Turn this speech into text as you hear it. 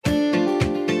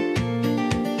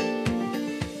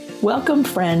Welcome,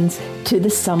 friends, to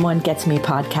the Someone Gets Me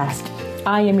podcast.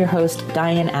 I am your host,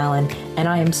 Diane Allen, and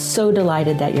I am so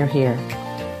delighted that you're here.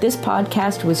 This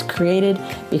podcast was created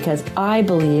because I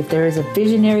believe there is a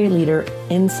visionary leader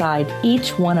inside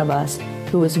each one of us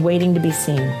who is waiting to be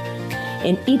seen.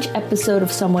 In each episode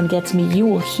of Someone Gets Me, you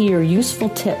will hear useful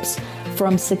tips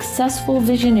from successful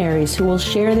visionaries who will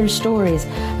share their stories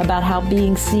about how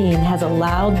being seen has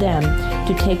allowed them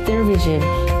to take their vision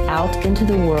out into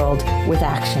the world with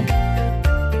action.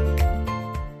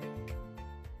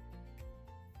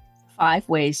 5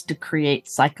 ways to create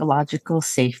psychological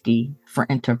safety for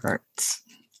introverts.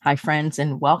 Hi, friends,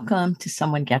 and welcome to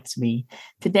Someone Gets Me.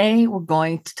 Today, we're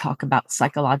going to talk about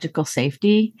psychological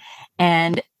safety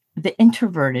and the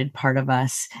introverted part of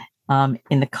us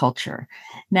in the culture.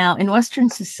 Now, in Western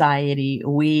society,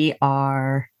 we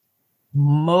are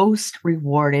most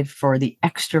rewarded for the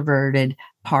extroverted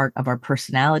part of our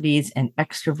personalities, and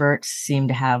extroverts seem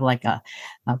to have like a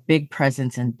big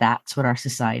presence, and that's what our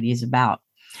society is about.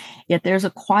 Yet there's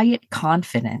a quiet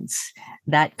confidence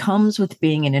that comes with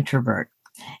being an introvert.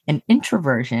 And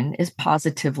introversion is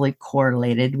positively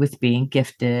correlated with being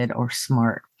gifted or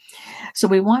smart. So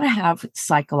we want to have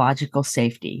psychological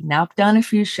safety. Now, I've done a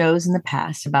few shows in the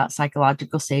past about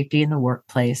psychological safety in the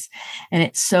workplace, and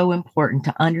it's so important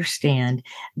to understand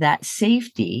that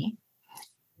safety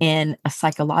in a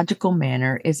psychological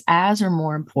manner is as or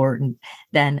more important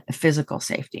than physical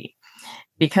safety.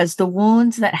 Because the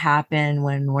wounds that happen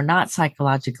when we're not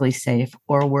psychologically safe,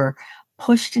 or we're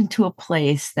pushed into a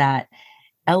place that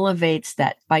elevates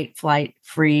that fight, flight,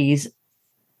 freeze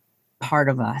part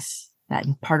of us, that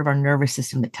part of our nervous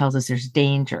system that tells us there's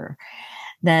danger,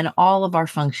 then all of our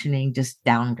functioning just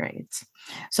downgrades.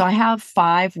 So I have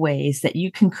 5 ways that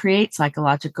you can create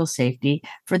psychological safety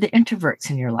for the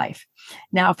introverts in your life.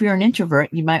 Now, if you're an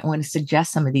introvert, you might want to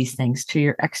suggest some of these things to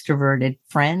your extroverted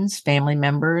friends, family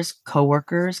members,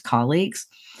 coworkers, colleagues.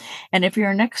 And if you're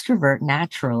an extrovert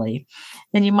naturally,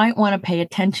 then you might want to pay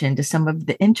attention to some of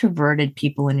the introverted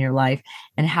people in your life,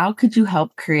 and how could you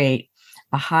help create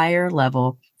a higher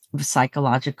level of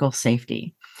psychological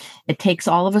safety. It takes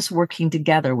all of us working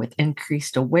together with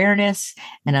increased awareness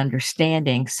and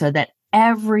understanding so that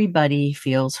everybody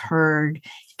feels heard,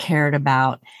 cared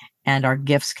about, and our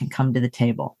gifts can come to the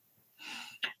table.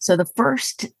 So the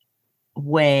first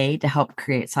way to help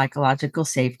create psychological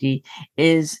safety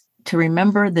is to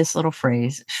remember this little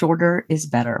phrase: shorter is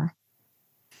better.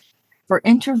 For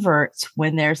introverts,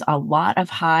 when there's a lot of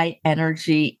high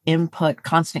energy input,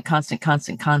 constant,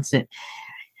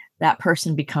 that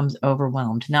person becomes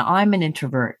overwhelmed. Now, I'm an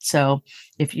introvert, so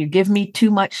if you give me too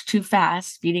much too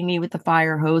fast, feeding me with the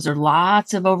fire hose, or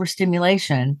lots of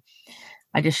overstimulation,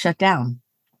 I just shut down.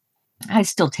 I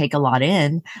still take a lot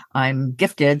in. I'm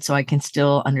gifted, so I can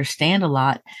still understand a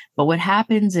lot. But what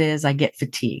happens is I get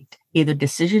fatigued, either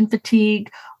decision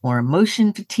fatigue or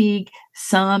emotion fatigue.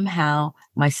 Somehow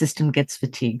my system gets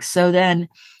fatigued. So then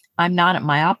I'm not at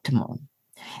my optimum.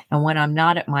 And when I'm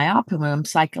not at my optimum,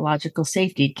 psychological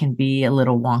safety can be a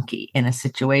little wonky in a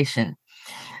situation.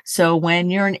 So when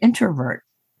you're an introvert,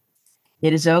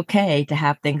 it is okay to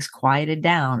have things quieted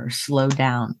down or slowed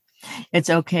down. It's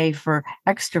okay for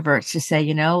extroverts to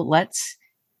say, let's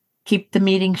keep the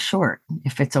meeting short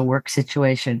if it's a work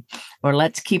situation, or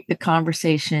let's keep the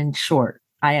conversation short.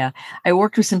 I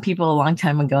worked with some people a long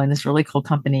time ago in this really cool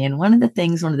company. And one of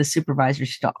the supervisors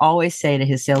used to always say to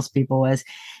his salespeople was,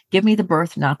 give me the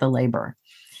birth, not the labor.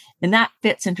 And that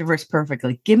fits introverts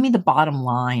perfectly. Give me the bottom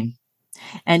line.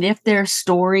 And if there's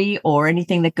story or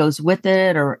anything that goes with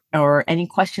it, or any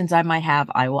questions I might have,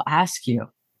 I will ask you.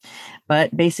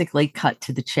 But basically cut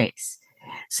to the chase.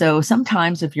 So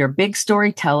sometimes if you're a big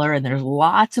storyteller and there's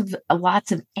lots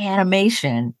of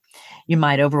animation, you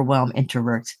might overwhelm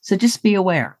introverts. So just be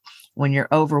aware. When you're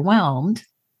overwhelmed,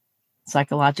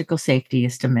 psychological safety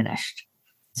is diminished.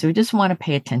 So we just want to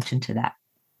pay attention to that.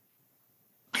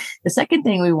 The second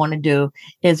thing we want to do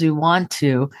is we want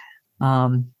to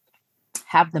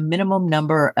have the minimum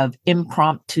number of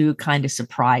impromptu kind of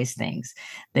surprise things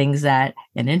that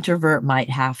an introvert might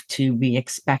have to be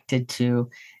expected to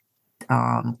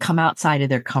come outside of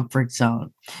their comfort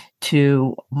zone,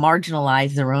 to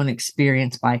marginalize their own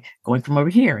experience by going from over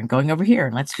here and going over here,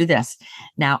 and let's do this.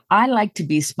 Now, I like to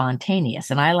be spontaneous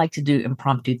and I like to do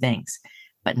impromptu things,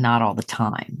 but not all the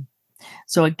time.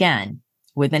 So again,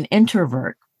 with an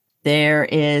introvert, there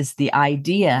is the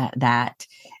idea that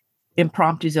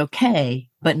impromptu is okay,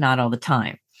 but not all the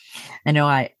time. I know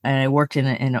I worked in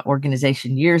an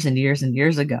organization years and years and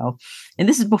years ago, and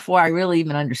this is before I really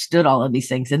even understood all of these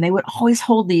things. And they would always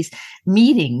hold these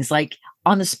meetings like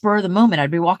on the spur of the moment,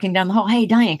 I'd be walking down the hall. Hey,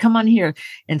 Diane, come on here.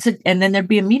 And then there'd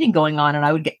be a meeting going on, and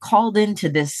I would get called into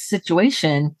this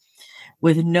situation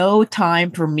with no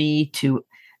time for me to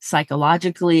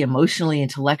psychologically, emotionally,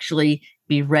 intellectually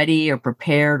be ready or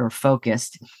prepared or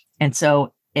focused. And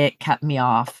so it kept me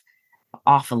off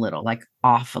a little, like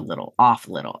off a little, off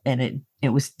a little. And it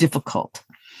was difficult.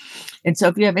 And so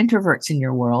if you have introverts in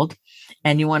your world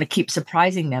and you want to keep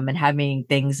surprising them and having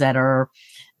things that are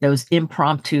those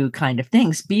impromptu kind of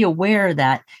things, be aware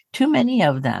that too many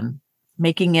of them,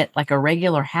 making it like a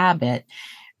regular habit,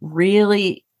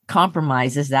 really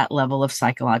compromises that level of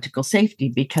psychological safety,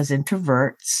 because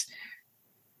introverts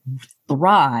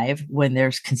thrive when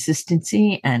there's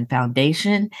consistency and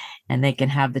foundation and they can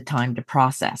have the time to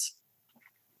process.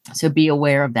 So be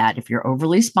aware of that. If you're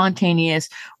overly spontaneous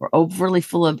or overly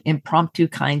full of impromptu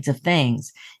kinds of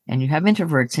things and you have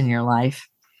introverts in your life,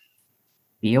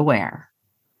 be aware.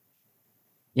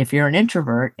 If you're an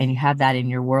introvert and you have that in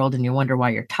your world and you wonder why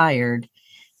you're tired,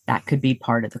 that could be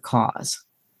part of the cause.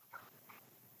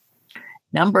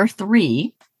 Number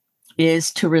 3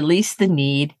 is to release the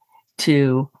need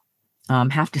to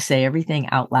have to say everything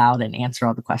out loud and answer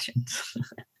all the questions.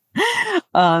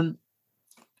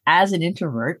 As an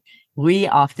introvert, we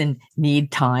often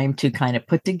need time to kind of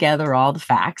put together all the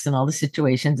facts and all the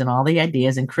situations and all the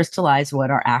ideas and crystallize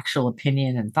what our actual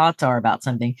opinion and thoughts are about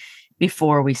something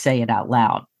before we say it out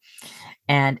loud.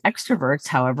 And extroverts,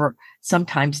 however,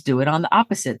 sometimes do it on the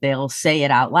opposite. They'll say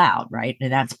it out loud, right?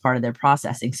 And that's part of their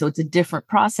processing. So it's a different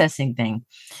processing thing.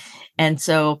 And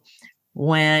so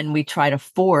when we try to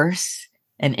force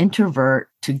an introvert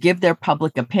to give their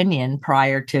public opinion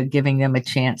prior to giving them a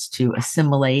chance to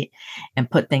assimilate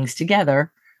and put things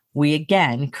together, we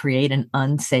again create an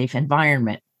unsafe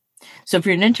environment. So if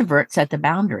you're an introvert, set the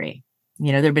boundary.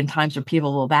 There have been times where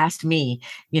people will have asked me,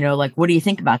 like, what do you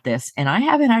think about this? And I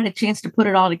haven't had a chance to put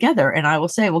it all together. And I will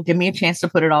say, well, give me a chance to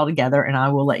put it all together. And I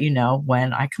will let you know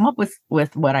when I come up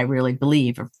with what I really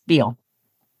believe or feel.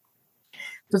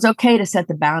 So it's okay to set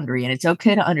the boundary, and it's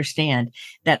okay to understand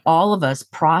that all of us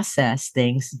process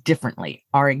things differently.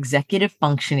 Our executive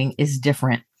functioning is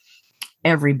different.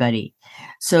 Everybody.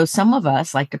 So some of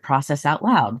us like to process out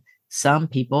loud. Some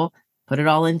people put it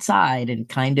all inside and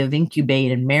kind of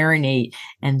incubate and marinate,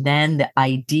 and then the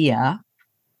idea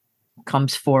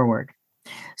comes forward.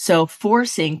 So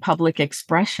forcing public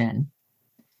expression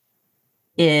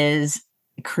is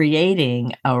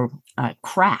creating a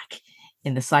crack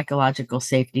in the psychological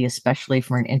safety, especially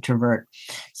for an introvert.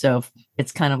 So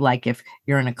it's kind of like if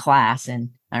you're in a class, and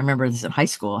I remember this in high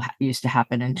school, it used to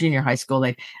happen in junior high school.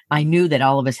 I knew that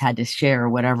all of us had to share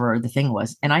whatever the thing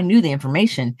was. And I knew the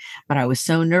information, but I was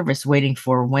so nervous waiting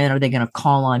for when are they going to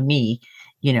call on me,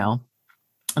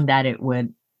 that it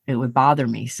would bother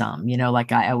me some,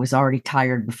 like I was already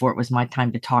tired before it was my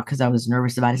time to talk because I was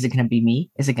nervous about, is it going to be me?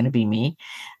 Is it going to be me?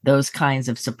 Those kinds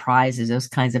of surprises, those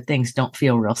kinds of things don't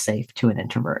feel real safe to an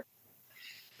introvert.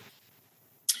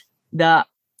 The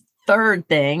third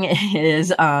thing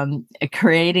is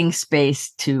creating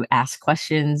space to ask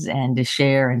questions and to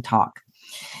share and talk.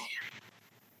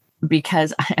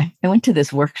 Because I went to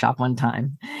this workshop one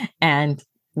time and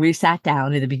we sat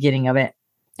down at the beginning of it,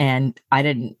 and I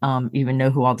didn't even know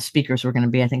who all the speakers were going to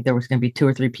be. I think there was going to be 2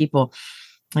 or 3 people.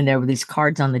 And there were these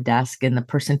cards on the desk, and the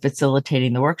person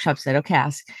facilitating the workshop said,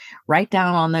 okay, write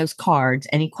down on those cards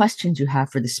any questions you have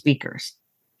for the speakers.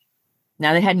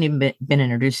 Now, they hadn't even been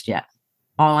introduced yet.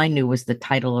 All I knew was the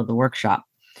title of the workshop.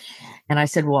 And I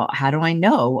said, well, how do I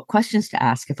know what questions to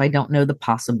ask if I don't know the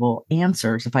possible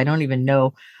answers, if I don't even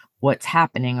know what's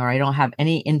happening, or I don't have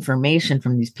any information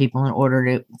from these people in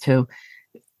order to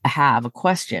have a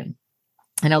question?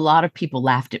 And a lot of people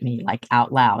laughed at me, like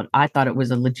out loud. I thought it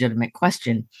was a legitimate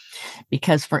question,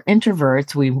 because for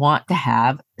introverts, we want to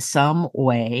have some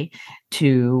way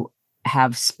to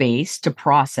have space to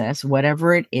process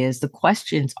whatever it is the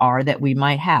questions are that we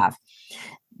might have.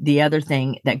 The other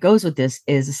thing that goes with this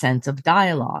is a sense of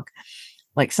dialogue.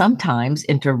 Like sometimes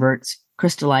introverts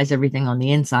crystallize everything on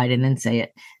the inside and then say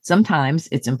it. Sometimes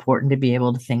it's important to be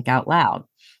able to think out loud.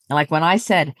 And like when I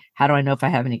said, how do I know if I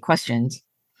have any questions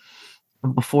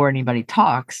before anybody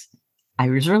talks, I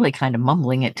was really kind of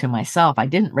mumbling it to myself. I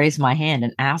didn't raise my hand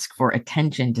and ask for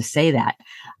attention to say that.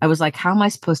 I was like, how am I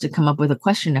supposed to come up with a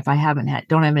question if I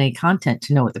don't have any content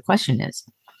to know what the question is?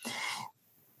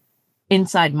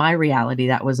 Inside my reality,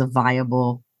 that was a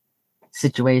viable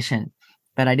situation,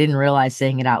 but I didn't realize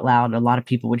saying it out loud, a lot of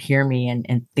people would hear me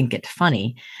and think it's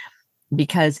funny,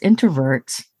 because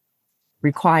introverts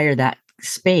require that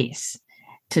space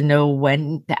to know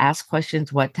when to ask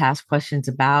questions, what to ask questions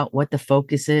about, what the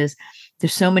focus is.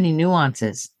 There's so many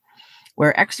nuances.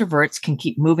 where extroverts can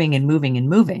keep moving and moving and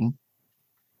moving,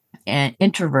 and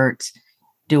introverts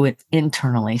do it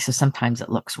internally. So sometimes it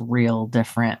looks real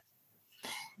different.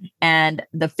 And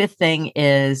the fifth thing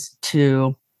is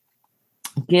to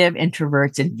give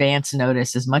introverts advance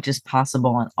notice as much as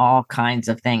possible on all kinds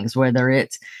of things, whether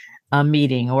it's a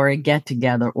meeting or a get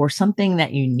together or something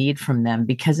that you need from them,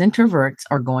 because introverts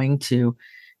are going to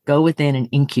go within and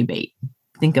incubate,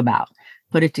 think about,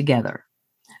 put it together.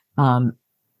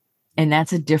 And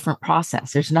that's a different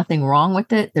process. There's nothing wrong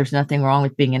with it. There's nothing wrong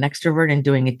with being an extrovert and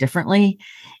doing it differently.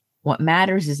 What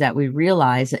matters is that we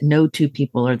realize that no two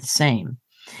people are the same.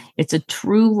 It's a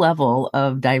true level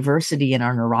of diversity in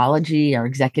our neurology, our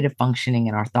executive functioning,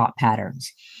 and our thought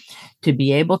patterns. To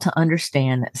be able to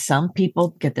understand that some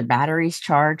people get their batteries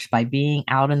charged by being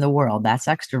out in the world, that's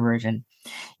extroversion.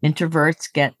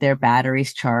 Introverts get their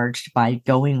batteries charged by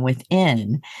going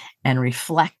within and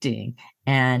reflecting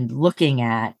and looking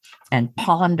at and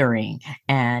pondering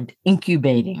and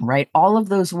incubating, right? All of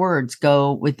those words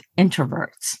go with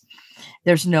introverts.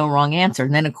 There's no wrong answer.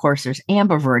 And then, of course, there's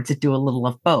ambiverts that do a little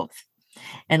of both.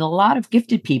 And a lot of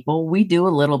gifted people, we do a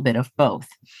little bit of both.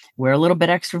 We're a little bit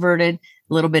extroverted,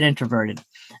 a little bit introverted.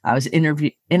 I was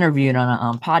interviewed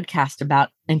on a podcast about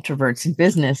introverts in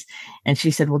business. And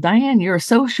she said, well, Diane, you're a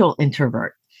social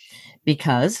introvert,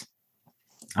 because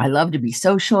I love to be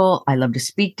social. I love to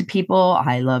speak to people.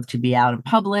 I love to be out in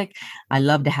public. I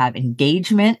love to have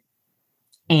engagement.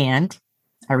 And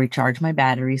I recharge my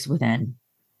batteries within.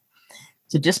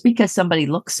 So just because somebody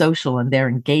looks social and they're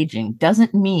engaging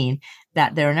doesn't mean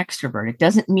that they're an extrovert. It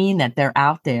doesn't mean that they're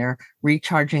out there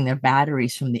recharging their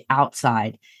batteries from the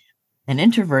outside, and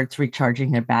introverts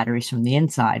recharging their batteries from the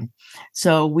inside.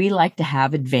 So we like to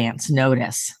have advance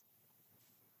notice,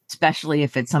 especially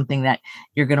if it's something that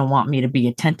you're going to want me to be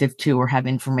attentive to or have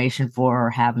information for or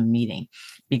have a meeting,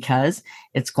 because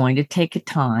it's going to take a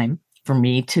time for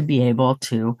me to be able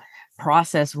to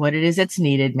process what it is that's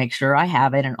needed, make sure I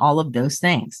have it, and all of those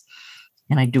things.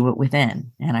 And I do it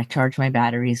within, and I charge my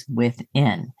batteries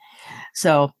within.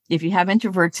 So if you have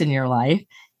introverts in your life,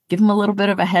 give them a little bit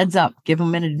of a heads up, give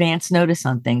them an advance notice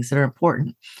on things that are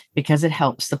important, because it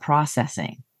helps the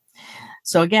processing.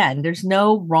 So again, there's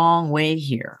no wrong way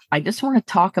here. I just want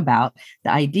to talk about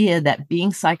the idea that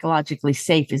being psychologically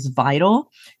safe is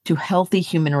vital to healthy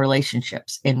human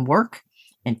relationships in work,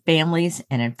 in families,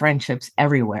 and in friendships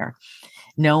everywhere,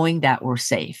 knowing that we're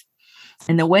safe.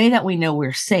 And the way that we know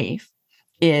we're safe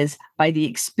is by the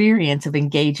experience of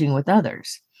engaging with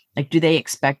others. Like, do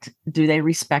they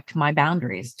respect my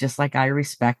boundaries, just like I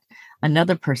respect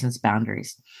another person's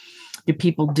boundaries? Do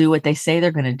people do what they say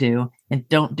they're going to do and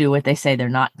don't do what they say they're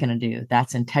not going to do?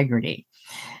 That's integrity.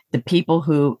 The people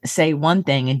who say one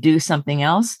thing and do something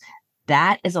else,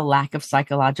 that is a lack of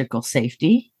psychological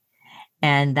safety.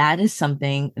 And that is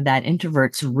something that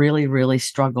introverts really, really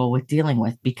struggle with dealing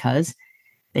with, because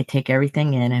they take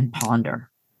everything in and ponder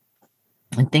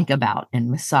and think about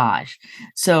and massage.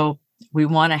 So we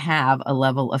want to have a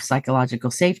level of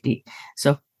psychological safety.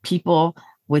 So people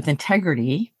with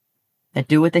integrity that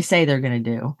do what they say they're going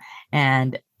to do,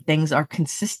 and things are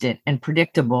consistent and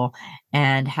predictable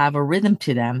and have a rhythm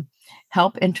to them,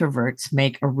 help introverts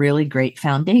make a really great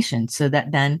foundation, so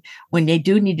that then when they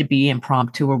do need to be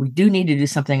impromptu, or we do need to do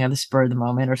something on the spur of the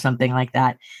moment or something like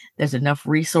that, there's enough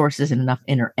resources and enough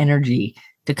inner energy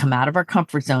to come out of our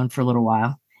comfort zone for a little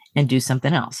while and do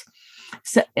something else.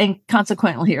 So, and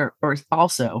consequently, or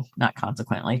also not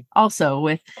consequently, also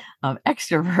with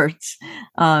extroverts,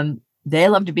 they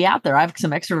love to be out there. I have some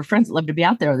extrovert friends that love to be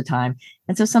out there all the time.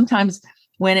 And so sometimes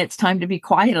when it's time to be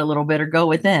quiet a little bit or go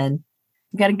within,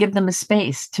 you got to give them a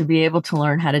space to be able to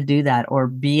learn how to do that or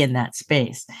be in that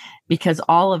space, because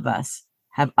all of us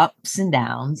have ups and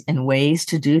downs and ways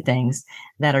to do things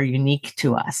that are unique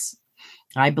to us.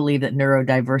 I believe that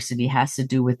neurodiversity has to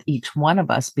do with each one of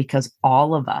us, because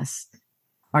all of us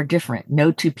are different.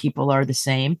 No two people are the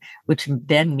same, which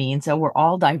then means that we're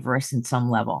all diverse in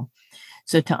some level.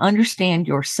 So to understand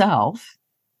yourself,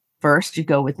 first you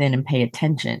go within and pay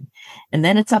attention. And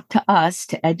then it's up to us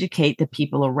to educate the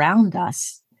people around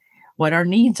us what our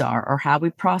needs are, or how we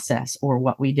process, or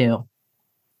what we do.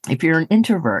 If you're an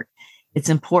introvert, it's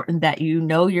important that you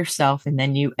know yourself and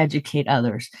then you educate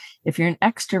others. If you're an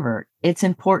extrovert, it's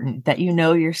important that you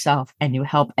know yourself and you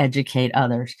help educate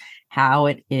others how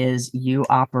it is you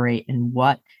operate and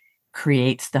what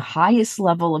creates the highest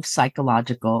level of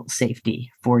psychological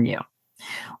safety for you.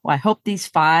 Well, I hope these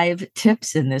 5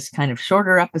 tips in this kind of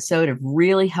shorter episode have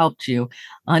really helped you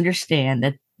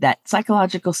understand that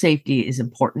psychological safety is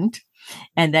important,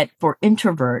 and that for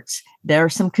introverts, there are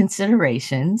some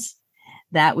considerations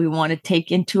that we want to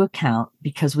take into account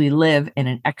because we live in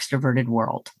an extroverted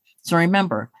world. So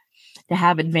remember to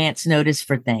have advance notice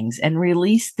for things and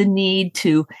release the need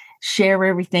to share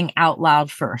everything out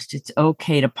loud first. It's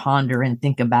okay to ponder and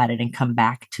think about it and come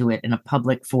back to it in a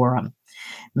public forum.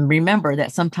 Remember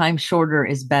that sometimes shorter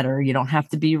is better. You don't have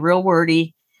to be real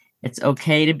wordy. It's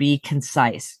okay to be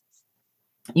concise.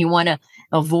 You want to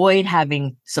avoid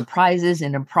having surprises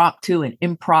and impromptu and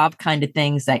improv kind of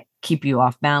things that keep you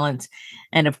off balance.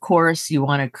 And of course, you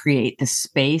want to create the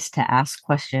space to ask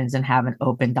questions and have an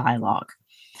open dialogue.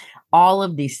 All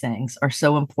of these things are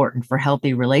so important for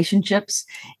healthy relationships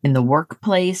in the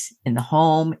workplace, in the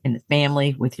home, in the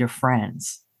family, with your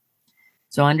friends.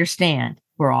 So understand,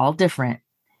 we're all different,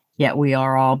 yet we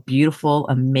are all beautiful,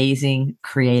 amazing,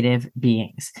 creative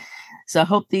beings. So I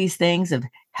hope these things have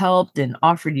helped and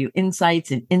offered you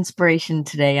insights and inspiration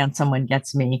today on Someone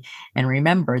Gets Me. And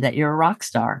remember that you're a rock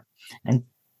star and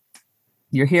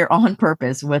you're here on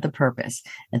purpose with a purpose.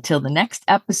 Until the next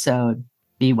episode,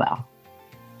 be well.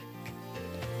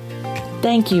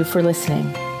 Thank you for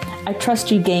listening. I trust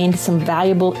you gained some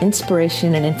valuable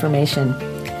inspiration and information.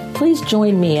 Please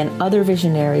join me and other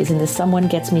visionaries in the Someone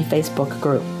Gets Me Facebook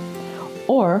group.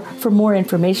 Or for more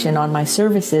information on my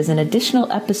services and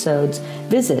additional episodes,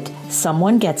 visit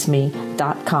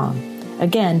someonegetsme.com.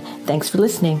 Again, thanks for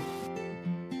listening.